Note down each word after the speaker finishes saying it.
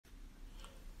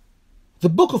The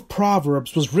book of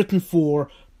Proverbs was written for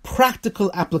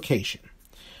practical application,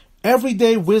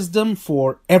 everyday wisdom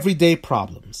for everyday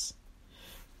problems.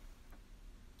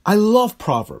 I love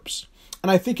Proverbs,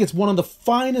 and I think it's one of the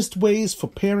finest ways for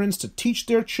parents to teach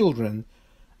their children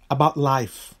about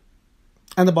life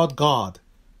and about God.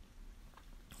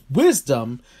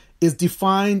 Wisdom is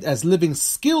defined as living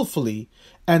skillfully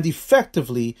and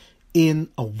effectively in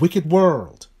a wicked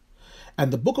world.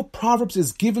 And the book of Proverbs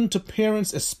is given to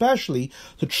parents especially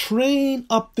to train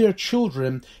up their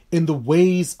children in the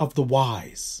ways of the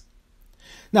wise.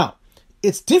 Now,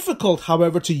 it's difficult,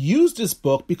 however, to use this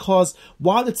book because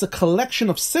while it's a collection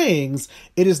of sayings,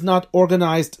 it is not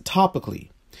organized topically.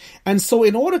 And so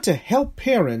in order to help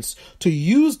parents to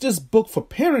use this book for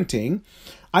parenting,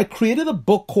 I created a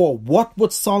book called What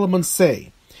Would Solomon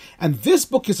Say? And this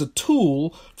book is a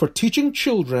tool for teaching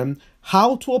children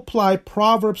how to apply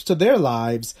Proverbs to their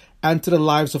lives and to the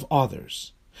lives of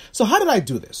others. So how did I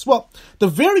do this? Well, the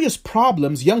various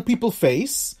problems young people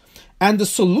face and the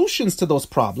solutions to those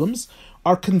problems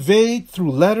are conveyed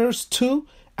through letters to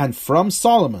and from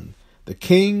Solomon, the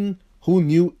king who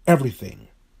knew everything.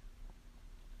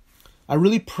 I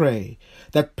really pray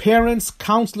that parents,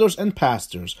 counselors, and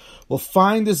pastors will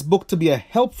find this book to be a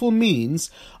helpful means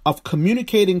of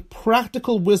communicating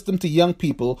practical wisdom to young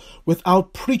people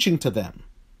without preaching to them.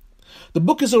 The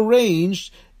book is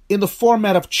arranged in the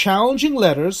format of challenging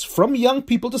letters from young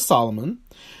people to Solomon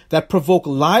that provoke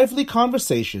lively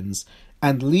conversations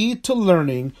and lead to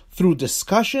learning through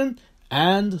discussion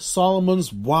and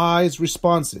Solomon's wise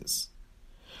responses.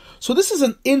 So this is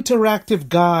an interactive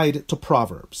guide to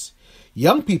Proverbs.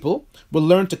 Young people will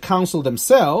learn to counsel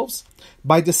themselves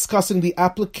by discussing the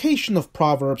application of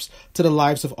Proverbs to the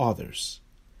lives of others.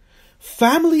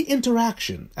 Family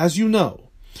interaction, as you know,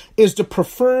 is the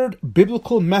preferred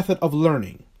biblical method of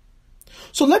learning.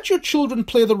 So let your children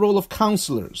play the role of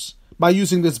counselors by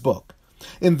using this book.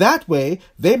 In that way,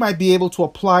 they might be able to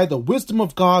apply the wisdom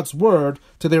of God's word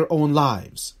to their own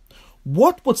lives.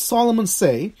 What Would Solomon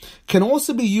Say? Can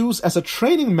also be used as a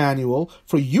training manual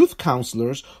for youth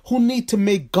counselors who need to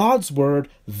make God's word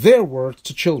their word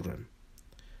to children.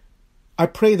 I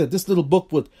pray that this little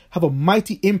book would have a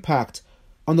mighty impact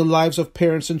on the lives of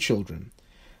parents and children.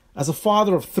 As a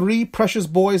father of 3 precious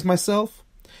boys myself,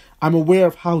 I'm aware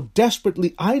of how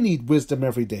desperately I need wisdom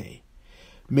every day.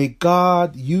 May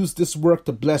God use this work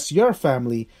to bless your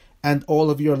family and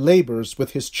all of your labors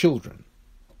with his children.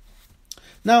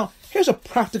 Now, here's a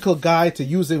practical guide to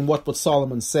using What Would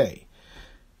Solomon Say?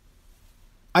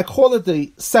 I call it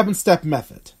the 7-step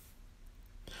method.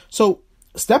 So,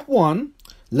 step 1,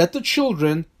 let the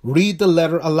children read the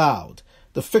letter aloud.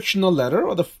 The fictional letter,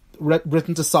 or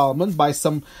written to Solomon by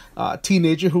some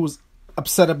teenager who was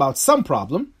upset about some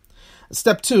problem.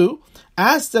 Step 2,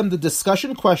 ask them the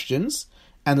discussion questions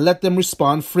and let them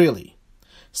respond freely.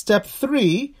 Step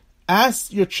 3,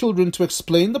 ask your children to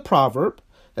explain the proverb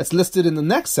that's listed in the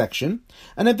next section,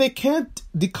 and if they can't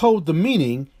decode the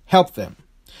meaning, help them.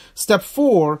 Step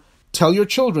 4, tell your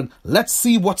children, let's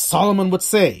see what Solomon would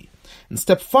say. And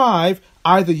step 5,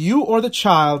 either you or the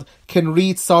child can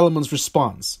read Solomon's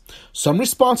response. Some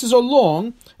responses are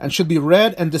long and should be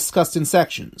read and discussed in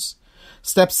sections.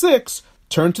 Step 6,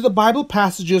 turn to the Bible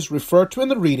passages referred to in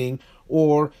the reading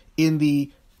or in the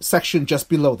section just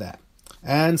below that.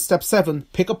 And step 7,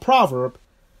 pick a proverb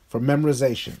for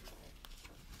memorization.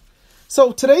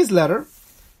 So today's letter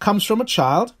comes from a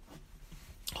child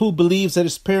who believes that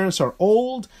his parents are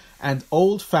old and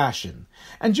old-fashioned.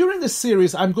 And during this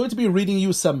series, I'm going to be reading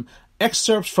you some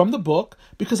excerpts from the book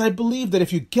because I believe that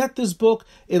if you get this book,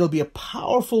 it'll be a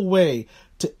powerful way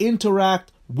to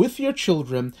interact with your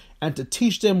children and to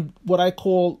teach them what I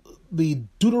call the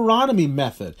Deuteronomy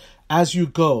method as you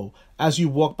go, as you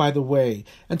walk by the way,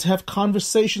 and to have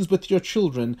conversations with your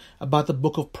children about the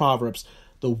book of Proverbs.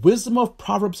 The wisdom of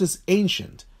Proverbs is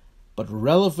ancient, but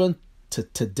relevant to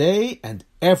today and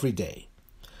every day.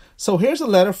 So here's a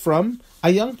letter from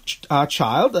a young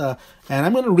child, and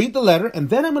I'm going to read the letter, and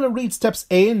then I'm going to read steps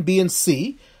A and B and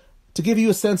C to give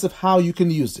you a sense of how you can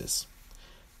use this.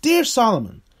 Dear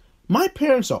Solomon, my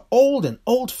parents are old and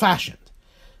old-fashioned.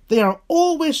 They are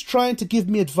always trying to give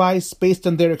me advice based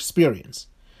on their experience.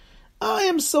 I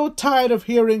am so tired of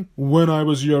hearing, when I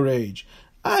was your age.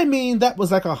 I mean, that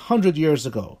was like 100 years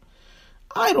ago.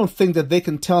 I don't think that they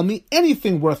can tell me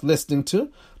anything worth listening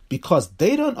to because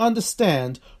they don't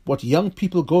understand what young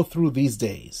people go through these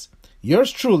days.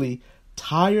 Yours truly,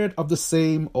 tired of the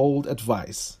same old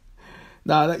advice.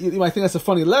 Now, you might think that's a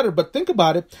funny letter, but think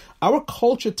about it. Our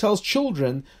culture tells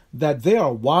children that they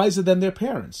are wiser than their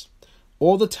parents.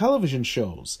 All the television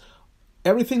shows,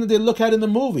 everything that they look at in the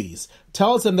movies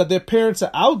tells them that their parents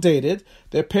are outdated,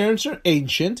 their parents are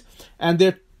ancient, and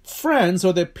their friends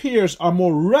or their peers are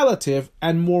more relative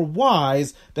and more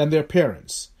wise than their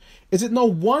parents. Is it no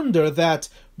wonder that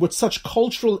with such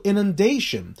cultural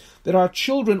inundation that our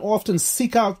children often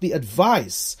seek out the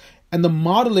advice and the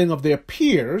modeling of their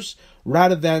peers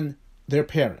rather than their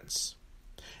parents?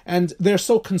 And they're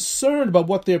so concerned about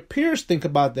what their peers think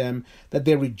about them that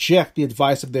they reject the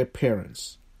advice of their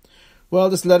parents. Well,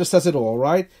 this letter says it all,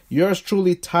 right? Yours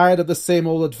truly tired of the same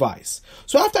old advice.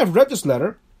 So after I've read this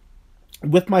letter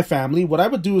with my family, what I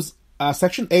would do is,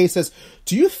 Section A says,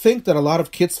 do you think that a lot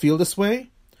of kids feel this way?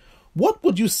 What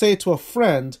would you say to a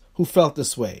friend who felt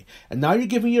this way? And now you're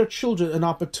giving your children an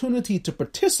opportunity to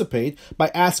participate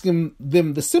by asking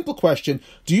them the simple question,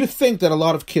 do you think that a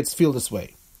lot of kids feel this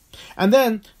way? And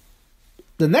then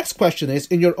the next question is,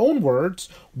 in your own words,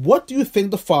 what do you think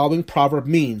the following proverb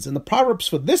means? And the proverbs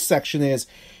for this section is,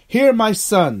 hear, my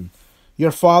son,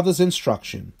 your father's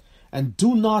instruction, and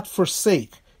do not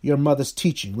forsake your mother's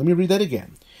teaching. Let me read that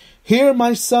again. Hear,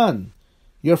 my son,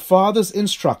 your father's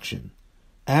instruction,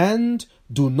 and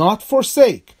do not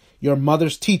forsake your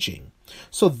mother's teaching.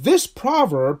 So this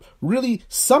proverb really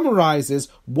summarizes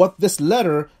what this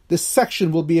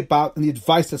section will be about and the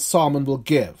advice that Solomon will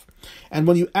give. And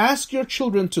when you ask your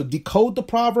children to decode the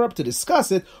proverb, to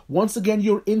discuss it, once again,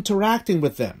 you're interacting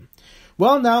with them.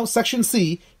 Well, now, Section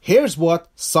C, here's what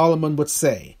Solomon would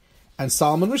say. And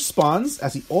Solomon responds,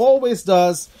 as he always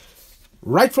does,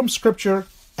 right from Scripture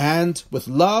and with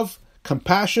love,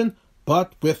 compassion,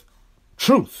 but with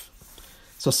truth.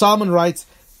 So Solomon writes,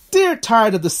 Dear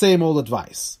tired of the same old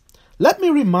advice, let me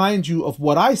remind you of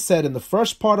what I said in the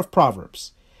first part of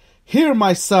Proverbs. Hear,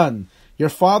 my son, your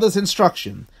father's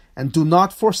instruction, and do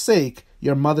not forsake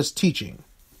your mother's teaching.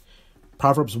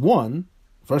 Proverbs 1,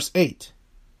 verse 8.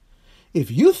 If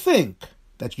you think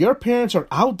that your parents are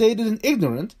outdated and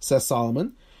ignorant, says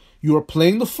Solomon, you are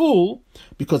playing the fool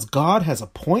because God has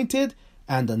appointed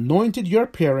and anointed your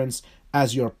parents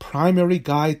as your primary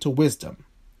guide to wisdom.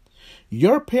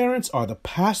 Your parents are the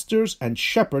pastors and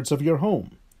shepherds of your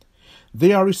home.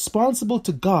 They are responsible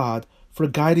to God for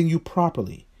guiding you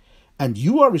properly, and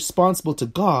you are responsible to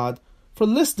God for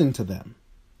listening to them.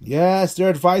 Yes, their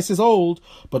advice is old,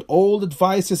 but old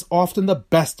advice is often the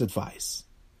best advice.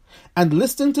 And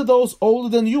listening to those older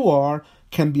than you are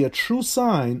can be a true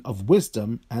sign of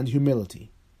wisdom and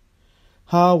humility.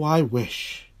 How I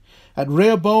wish that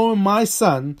Rehoboam, my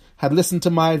son, had listened to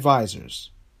my advisors.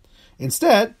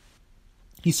 Instead,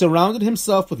 he surrounded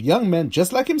himself with young men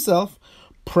just like himself,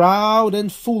 proud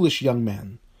and foolish young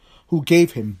men, who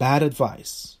gave him bad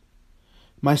advice.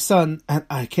 My son, and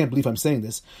I can't believe I'm saying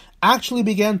this, actually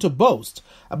began to boast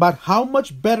about how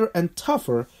much better and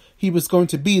tougher he was going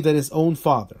to be than his own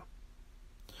father.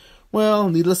 Well,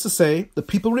 needless to say, the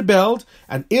people rebelled,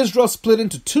 and Israel split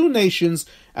into two nations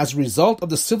as a result of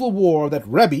the civil war that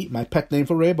Rebbe, my pet name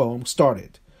for Rehoboam,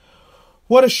 started.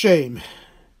 What a shame.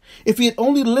 If he had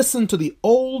only listened to the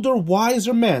older,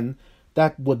 wiser men,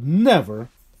 that would never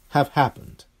have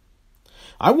happened.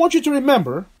 I want you to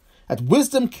remember that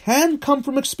wisdom can come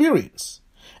from experience,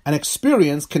 and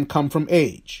experience can come from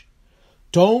age.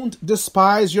 Don't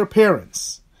despise your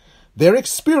parents. Their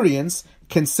experience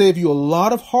can save you a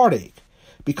lot of heartache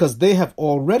because they have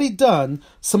already done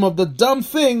some of the dumb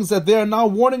things that they are now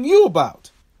warning you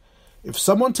about. If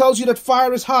someone tells you that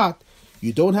fire is hot,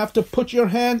 you don't have to put your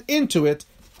hand into it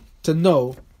to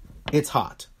know it's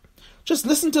hot. Just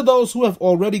listen to those who have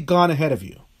already gone ahead of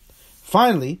you.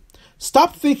 Finally,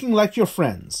 stop thinking like your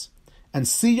friends and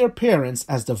see your parents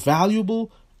as the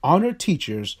valuable, honored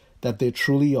teachers that they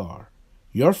truly are.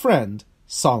 Your friend,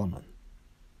 Solomon.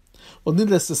 Well,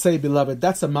 needless to say, beloved,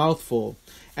 that's a mouthful.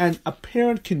 And a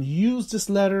parent can use this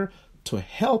letter to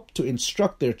help to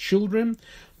instruct their children,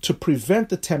 to prevent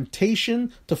the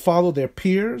temptation to follow their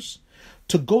peers,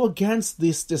 to go against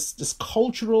this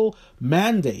cultural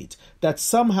mandate that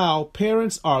somehow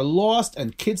parents are lost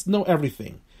and kids know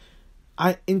everything.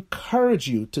 I encourage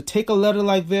you to take a letter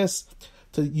like this,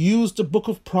 to use the book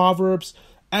of Proverbs,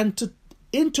 and to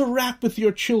interact with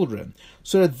your children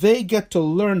so that they get to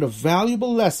learn the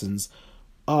valuable lessons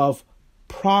of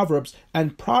Proverbs.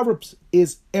 And Proverbs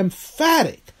is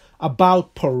emphatic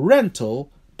about parental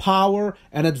power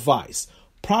and advice.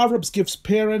 Proverbs gives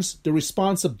parents the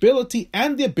responsibility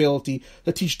and the ability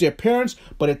to teach their parents,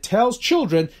 but it tells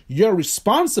children your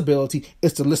responsibility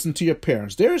is to listen to your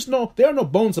parents. There are no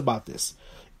bones about this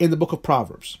in the book of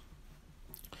Proverbs.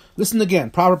 Listen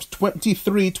again, Proverbs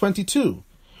 23:22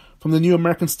 from the New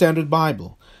American Standard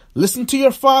Bible. Listen to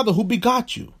your father who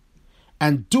begot you,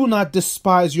 and do not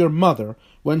despise your mother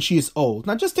when she is old.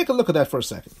 Now just take a look at that for a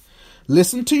second.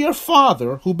 Listen to your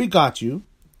father who begot you,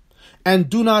 and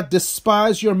do not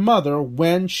despise your mother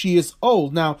when she is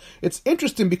old. Now, it's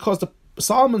interesting because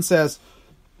Solomon says,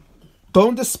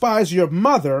 don't despise your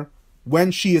mother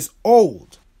when she is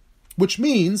old, which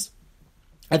means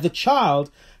that the child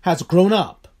has grown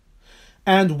up.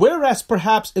 And whereas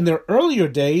perhaps in their earlier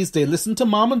days they listened to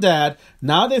mom and dad,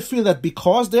 now they feel that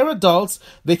because they're adults,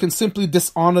 they can simply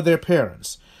dishonor their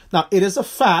parents. Now, it is a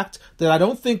fact that I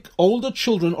don't think older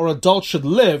children or adults should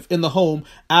live in the home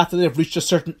after they've reached a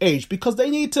certain age because they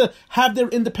need to have their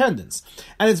independence.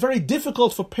 And it's very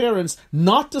difficult for parents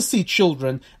not to see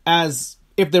children as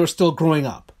if they were still growing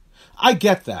up. I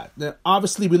get that. Now,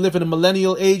 obviously, we live in a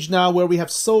millennial age now where we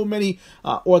have so many,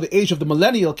 or the age of the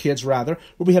millennial kids rather,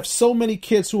 where we have so many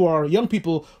kids who are young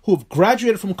people who have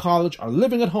graduated from college, are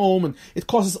living at home, and it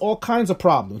causes all kinds of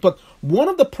problems. But one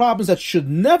of the problems that should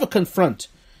never confront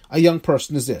a young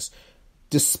person is this: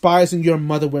 despising your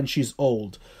mother when she's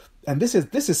old. And this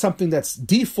is something that's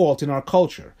default in our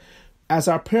culture. As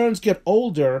our parents get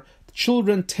older,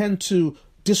 children tend to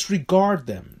disregard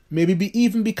them, maybe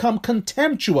even become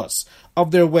contemptuous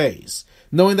of their ways,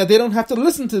 knowing that they don't have to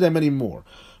listen to them anymore.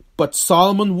 But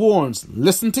Solomon warns,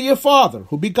 listen to your father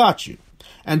who begot you,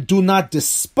 and do not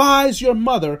despise your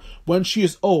mother when she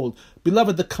is old.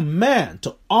 Beloved, the command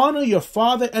to honor your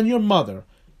father and your mother,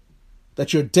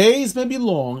 that your days may be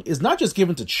long, is not just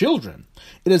given to children.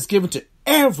 It is given to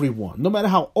everyone. No matter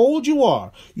how old you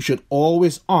are, you should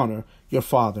always honor your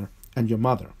father and your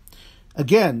mother.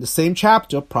 Again, the same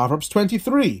chapter, Proverbs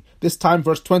 23, this time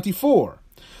verse 24.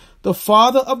 The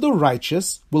father of the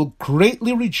righteous will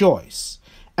greatly rejoice,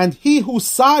 and he who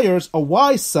sires a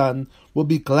wise son will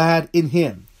be glad in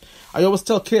him. I always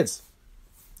tell kids,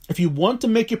 if you want to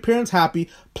make your parents happy,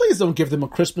 please don't give them a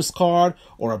Christmas card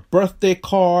or a birthday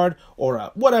card or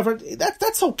a whatever.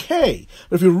 That's okay.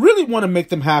 But if you really want to make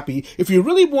them happy, if you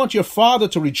really want your father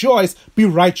to rejoice, be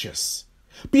righteous.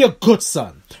 Be a good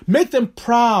son. Make them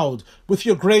proud with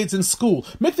your grades in school.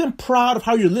 Make them proud of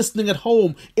how you're listening at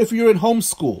home if you're in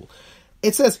homeschool.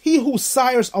 It says, he who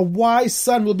sires a wise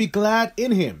son will be glad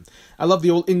in him. I love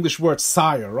the old English word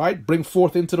sire, right? Bring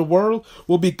forth into the world,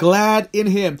 will be glad in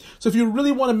him. So if you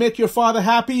really want to make your father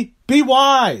happy, be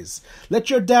wise.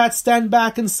 Let your dad stand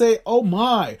back and say, oh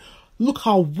my, look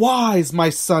how wise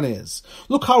my son is.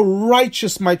 Look how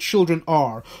righteous my children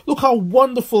are. Look how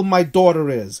wonderful my daughter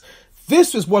is.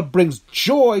 This is what brings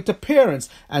joy to parents,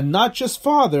 and not just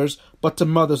fathers, but to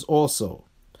mothers also.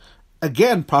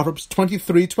 Again, Proverbs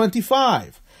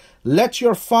 23:25. Let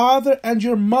your father and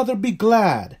your mother be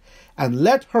glad, and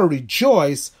let her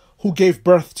rejoice who gave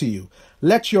birth to you.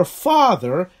 Let your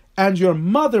father and your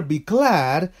mother be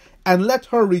glad, and let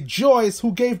her rejoice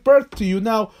who gave birth to you.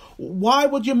 Now, why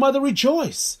would your mother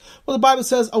rejoice? Well, the Bible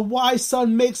says a wise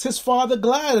son makes his father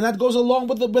glad, and that goes along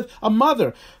with a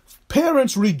mother.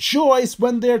 Parents rejoice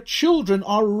when their children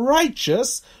are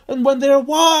righteous and when they're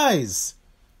wise.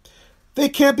 They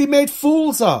can't be made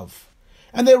fools of.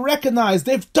 And they recognize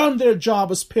they've done their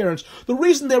job as parents. The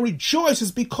reason they rejoice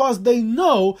is because they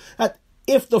know that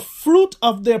if the fruit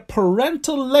of their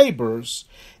parental labors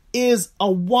is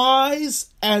a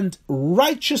wise and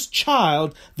righteous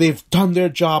child, they've done their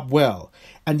job well.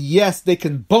 And yes, they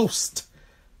can boast,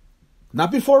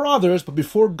 not before others, but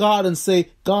before God, and say,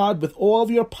 God, with all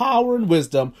of your power and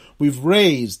wisdom, we've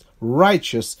raised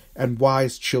righteous and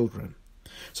wise children.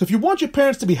 So if you want your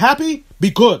parents to be happy, be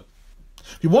good.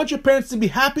 If you want your parents to be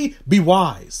happy, be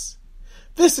wise.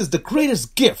 This is the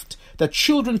greatest gift that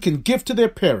children can give to their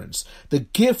parents, the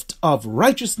gift of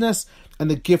righteousness and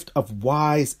the gift of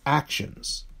wise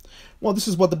actions. Well, this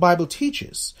is what the Bible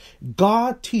teaches.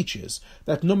 God teaches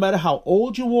that no matter how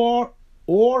old you are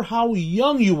or how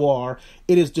young you are,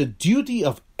 it is the duty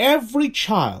of every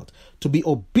child to be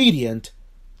obedient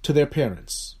to their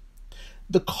parents.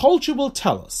 The culture will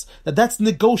tell us that that's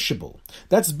negotiable.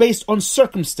 That's based on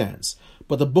circumstance.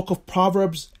 But the book of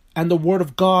Proverbs and the word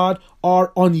of God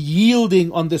are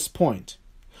unyielding on this point.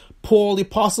 Paul the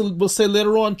apostle will say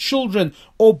later on, children,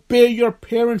 obey your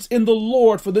parents in the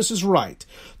Lord, for this is right.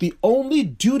 The only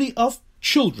duty of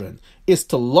children is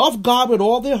to love God with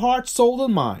all their heart, soul,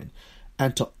 and mind,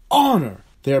 and to honor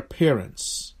their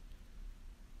parents.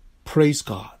 Praise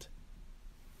God.